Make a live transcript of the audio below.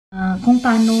Kung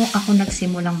paano ako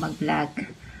nagsimulang mag-vlog.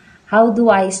 How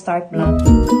do I start vlogging?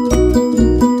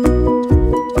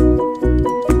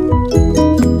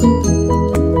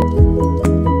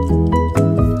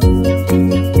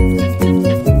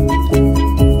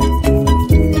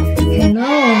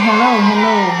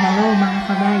 Hello mga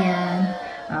kabayan.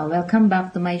 Welcome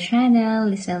back to my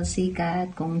channel, Lisel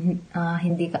Sikat. Kung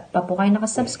hindi pa po kayo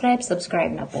nakasubscribe,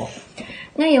 subscribe na po.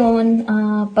 Ngayon,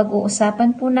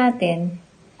 pag-uusapan po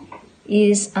natin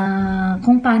is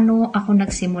kung paano ako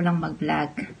nagsimulang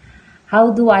mag-vlog.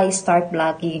 How do I start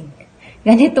vlogging?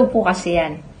 Ganito po kasi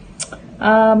yan.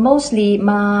 Mostly,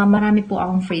 marami po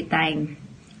akong free time.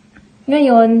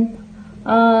 Ngayon,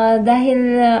 dahil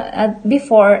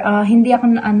before, hindi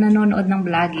ako nanonood ng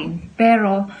vlogging.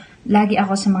 Pero, lagi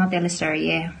ako sa mga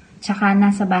teleserye. Tsaka,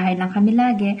 nasa bahay lang kami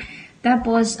lagi.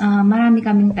 Tapos, marami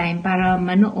kaming time para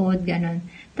manood, ganun.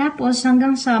 Tapos,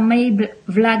 hanggang sa may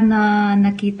vlog na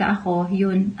nakita ako,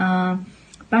 yun,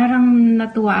 parang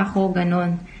natuwa ako,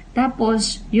 ganun.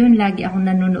 Tapos, yun, lagi akong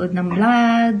nanonood ng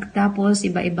vlog, tapos,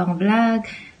 iba-ibang vlog.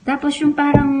 Tapos, yung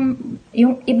parang,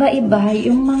 yung iba-iba,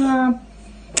 yung mga,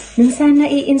 minsan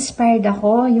nai-inspired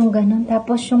ako, yung ganun.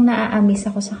 Tapos, yung naa-amaze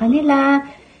ako sa kanila,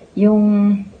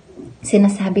 yung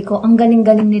sinasabi ko, ang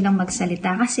galing-galing nilang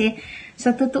magsalita. Kasi,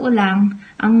 sa totoo lang,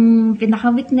 ang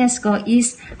pinaka-weakness ko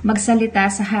is magsalita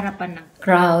sa harapan ng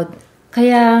crowd.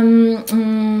 Kaya,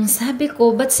 sabi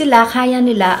ko, ba't sila, kaya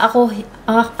nila,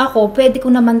 ako pwede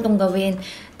ko naman tong gawin.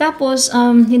 Tapos,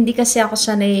 hindi kasi ako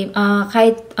sanay,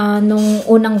 kahit nung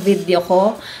unang video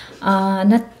ko,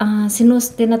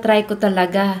 tinatry ko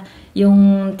talaga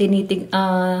yung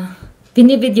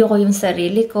binivideo ko yung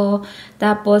sarili ko.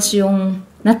 Tapos, yung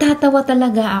natatawa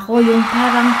talaga ako, yung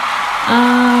parang,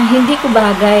 hindi ko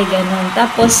bagay, ganun.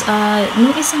 Tapos,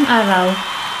 nung isang araw,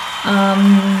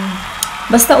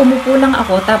 basta umupo lang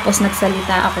ako, tapos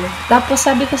nagsalita ako. Tapos,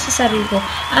 sabi ko sa sarili ko,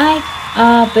 ay,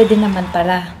 pwede naman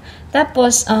pala.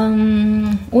 Tapos,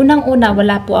 unang-una,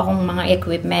 wala po akong mga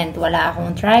equipment. Wala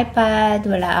akong tripod,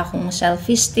 wala akong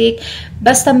selfie stick.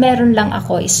 Basta meron lang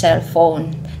ako is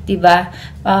cellphone. Diba?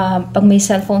 Pag may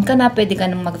cellphone ka na, pwede ka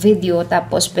nang mag-video,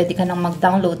 tapos pwede ka nang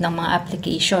mag-download ng mga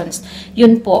applications.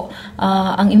 Yun po.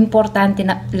 Ang importante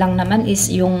lang naman is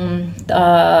yung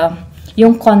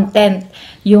content,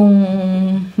 yung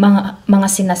mga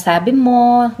sinasabi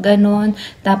mo, ganun.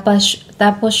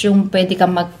 Tapos yung pwede ka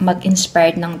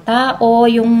mag-inspire ng tao,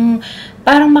 yung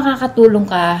parang makakatulong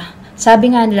ka.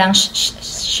 Sabi nga nilang,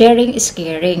 sharing is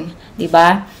caring, di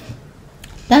ba?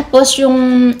 Tapos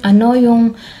yung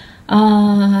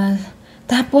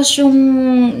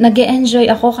nag-e-enjoy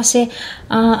ako kasi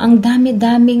ang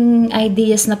dami-daming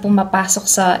ideas na pumapasok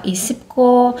sa isip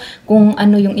ko, kung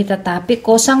ano yung itatopic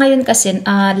ko. Sa ngayon kasi,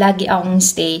 lagi akong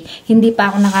stay. Hindi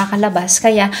pa ako nakakalabas.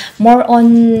 Kaya, more on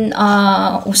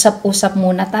usap-usap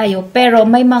muna tayo. Pero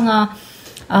may mga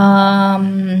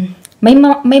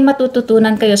may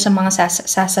matututunan kayo sa mga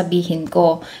sasabihin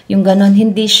ko. Yung ganun,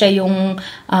 hindi siya yung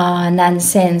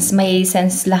nonsense. May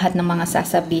sense lahat ng mga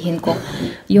sasabihin ko.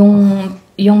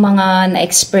 Yung mga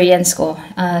na-experience ko,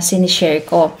 sinishare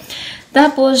ko.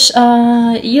 Tapos,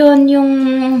 yun yung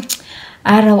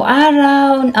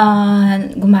araw-araw,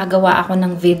 gumagawa ako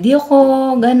ng video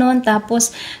ko, ganun.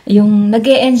 Tapos, yung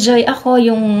nag-e-enjoy ako,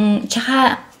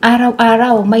 tsaka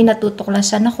araw-araw may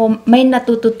natutuklasan ako, may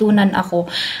natututunan ako.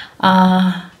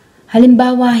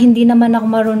 Halimbawa, hindi naman ako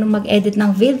marunong mag-edit ng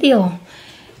video.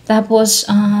 Tapos,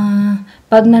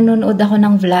 pag nanonood ako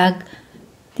ng vlog,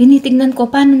 tinitignan ko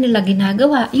paano nila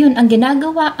ginagawa. Yun, ang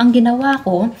ginawa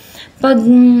ko, pag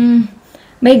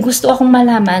may gusto akong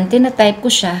malaman, tinatype ko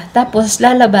siya, tapos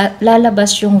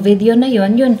lalabas yung video na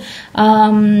yun,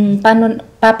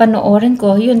 papanoorin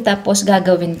ko, yun, tapos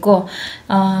gagawin ko.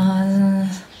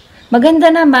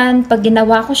 Maganda naman, pag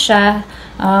ginawa ko siya,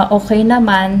 okay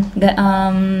naman,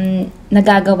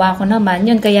 nagagawa ko naman,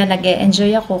 yun, kaya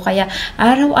nag-e-enjoy ako. Kaya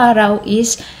araw-araw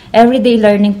is everyday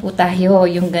learning po tayo,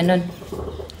 yung ganun.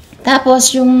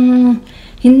 Tapos yung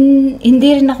hindi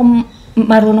rin ako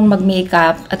marunong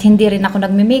mag-makeup at hindi rin ako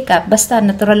nagme-makeup, basta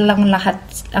natural lang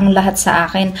ang lahat sa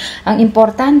akin. Ang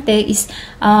importante is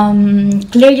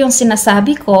clear yung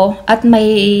sinasabi ko at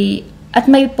may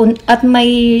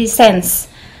sense.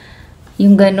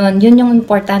 Yung ganun, yun yung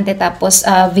importante. Tapos,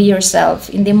 be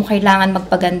yourself. Hindi mo kailangan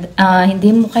magpaganda,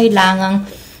 hindi mo kailangang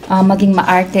maging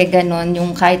maarte, ganun.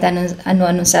 Yung kahit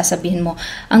ano-anong sasabihin mo.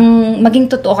 Ang maging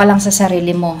totoo ka lang sa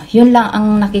sarili mo. Yun lang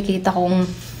ang nakikita kong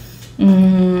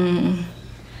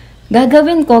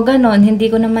gagawin ko, ganun. Hindi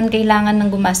ko naman kailangan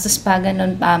ng gumastos pa,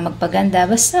 ganun, magpaganda.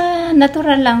 Basta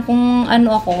natural lang kung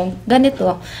ano ako,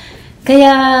 ganito.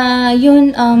 Kaya yun,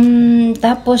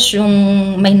 tapos yung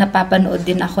may napapanood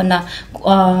din ako na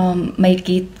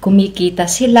kumikita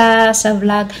sila sa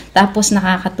vlog, tapos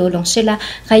nakakatulong sila.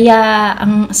 Kaya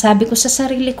ang sabi ko sa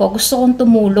sarili ko, gusto kong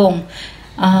tumulong.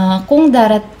 Kung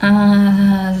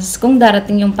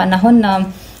darating yung panahon na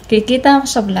kikita ako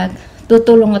sa vlog,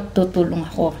 tutulong at tutulong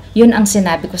ako. Yun ang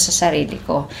sinabi ko sa sarili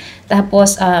ko.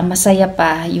 Tapos, masaya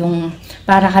pa yung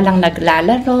para ka lang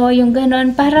naglalaro, yung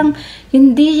ganon. Parang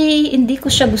hindi ko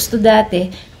siya gusto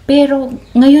dati. Pero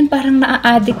ngayon parang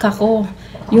naa-addict ako.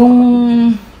 Yung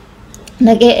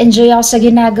nag-e-enjoy ako sa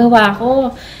ginagawa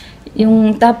ko.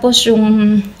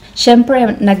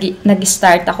 Syempre,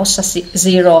 nag-start ako sa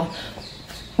zero.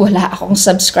 Wala akong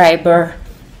subscriber.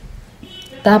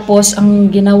 Tapos, ang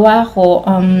ginawa ko,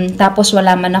 tapos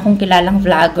wala man akong kilalang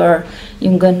vlogger,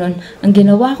 yung ganun. Ang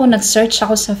ginawa ko, nag-search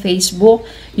ako sa Facebook,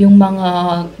 yung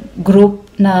mga group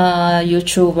na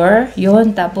YouTuber,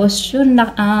 yun. Tapos, yun,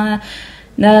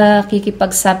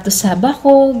 nakikipagsab-to-sab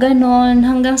ako, ganun.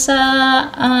 Hanggang sa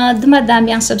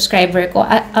dumadami ang subscriber ko.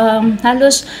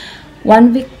 Halos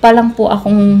 1 week pa lang po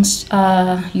akong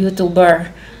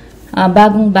YouTuber.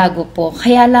 Bagong-bago po.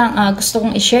 Kaya lang gusto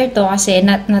kong i-share to kasi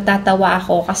natatawa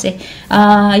ako kasi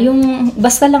yung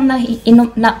basta lang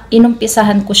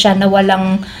inumpisahan ko siya na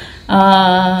walang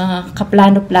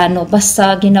kaplano-plano.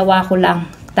 Basta ginawa ko lang.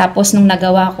 Tapos nung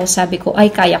nagawa ko, sabi ko, ay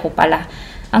kaya ko pala.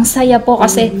 Ang saya po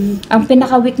kasi ang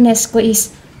pinaka-weakness ko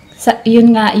is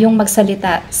yun nga, yung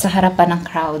magsalita sa harapan ng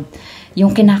crowd.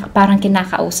 Yung parang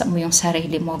kinakausap mo yung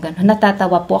sarili mo, gano'n.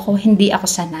 Natatawa po ako, hindi ako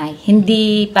sanay.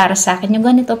 Hindi para sa akin yung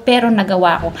ganito, pero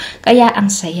nagawa ko. Kaya ang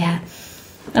saya.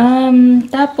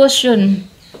 Tapos yun,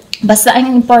 basta ang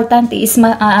importante is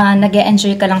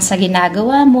nag-e-enjoy ka lang sa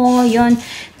ginagawa mo, yun.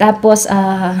 Tapos,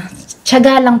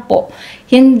 tiyaga lang po.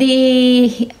 Hindi,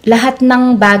 lahat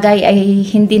ng bagay ay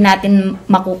hindi natin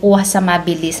makukuha sa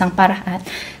mabilisang paraan.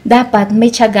 Dapat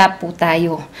may tiyaga po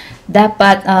tayo.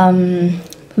 Dapat,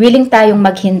 willing tayong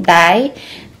maghintay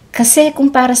kasi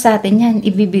kung para sa atin yan,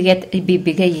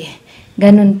 ibibigay eh.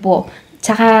 Ganun po.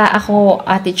 Tsaka ako,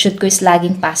 attitude ko is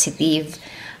laging positive.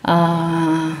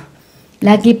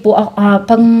 Lagi po,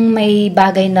 pag may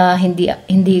bagay na hindi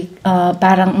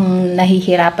parang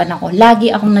nahihirapan ako, lagi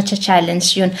akong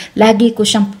na-challenge yun. Lagi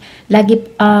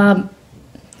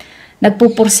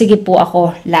nagpupursige po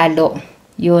ako lalo.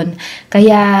 Yun.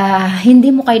 Kaya,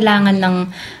 hindi mo kailangan ng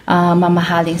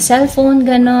mamahaling cellphone,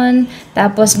 ganun.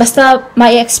 Tapos, basta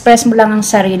ma-express mo lang ang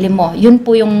sarili mo. Yun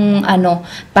po yung,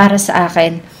 para sa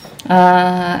akin.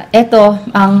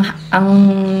 Ang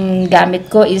gamit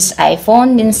ko is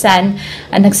iPhone. Minsan,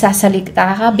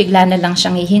 nagsasalita ka, bigla na lang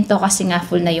siyang hihinto kasi nga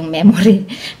full na yung memory.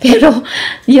 Pero,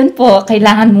 yun po,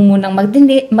 kailangan mo munang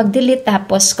mag-delete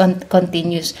tapos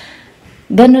continuous.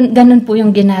 Ganun po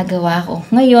yung ginagawa ko.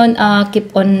 Ngayon,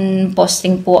 keep on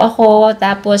posting po ako.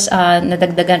 Tapos,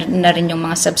 nadagdagan na rin yung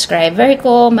mga subscriber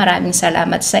ko. Maraming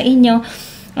salamat sa inyo.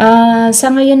 Sa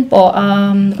ngayon po,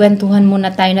 kwentuhan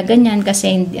muna tayo na ganyan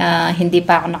kasi hindi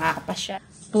pa ako nakakapasya.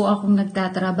 Po akong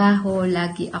nagtatrabaho,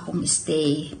 lagi akong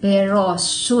stay. Pero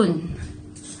soon,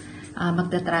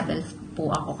 magta-travel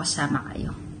po ako kasama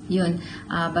kayo. Yun,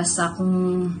 basta kung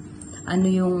ano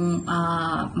yung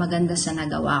maganda sa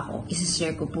nagawa ko,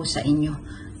 isi-share ko po sa inyo.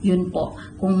 Yun po.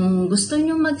 Kung gusto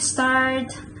nyo mag-start,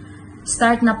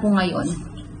 start na po ngayon.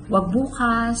 Wag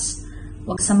bukas,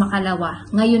 wag sa makalawa.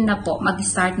 Ngayon na po,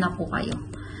 mag-start na po kayo.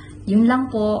 Yun lang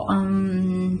po.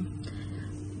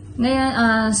 Ngayon,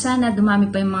 sana dumami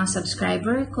pa yung mga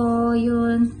subscriber ko.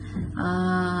 Yun.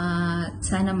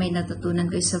 Sana may natutunan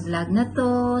kayo sa vlog na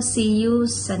to. See you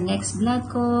sa next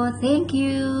vlog ko. Thank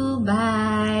you.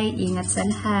 Bye. Ingat sa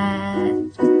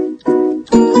lahat.